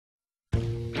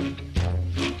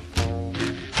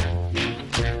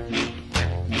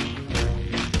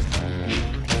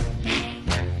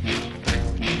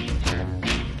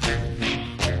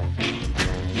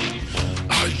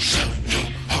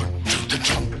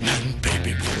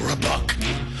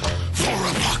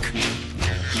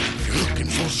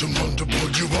someone to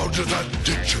pull you out of that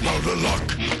ditch. You're out of luck.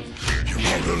 You're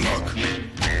out of luck.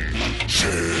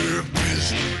 Ship is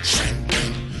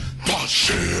sinking. The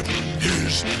ship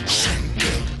is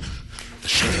sinking. The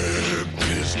ship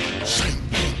is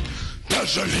sinking.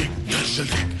 There's a leak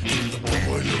in the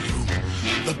boiler room.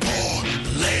 The poor,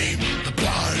 the lame, the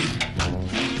blind.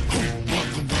 Who are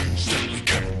the ones that we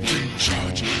kept in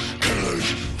charge? Killers,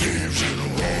 thieves, and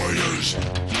warriors.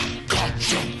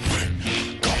 God's away,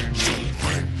 God's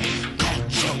away,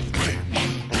 God's away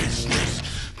on business,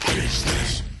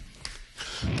 business.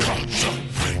 God's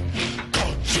away,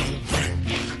 God's away,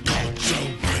 God's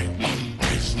away on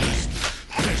business,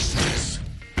 business.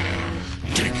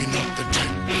 Digging up the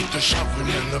tank with the shovel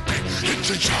and the pick. It's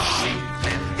a job,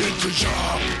 it's a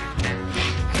job.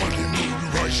 Money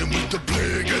moon rising with the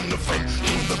plague and the fun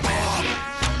doing the bomb.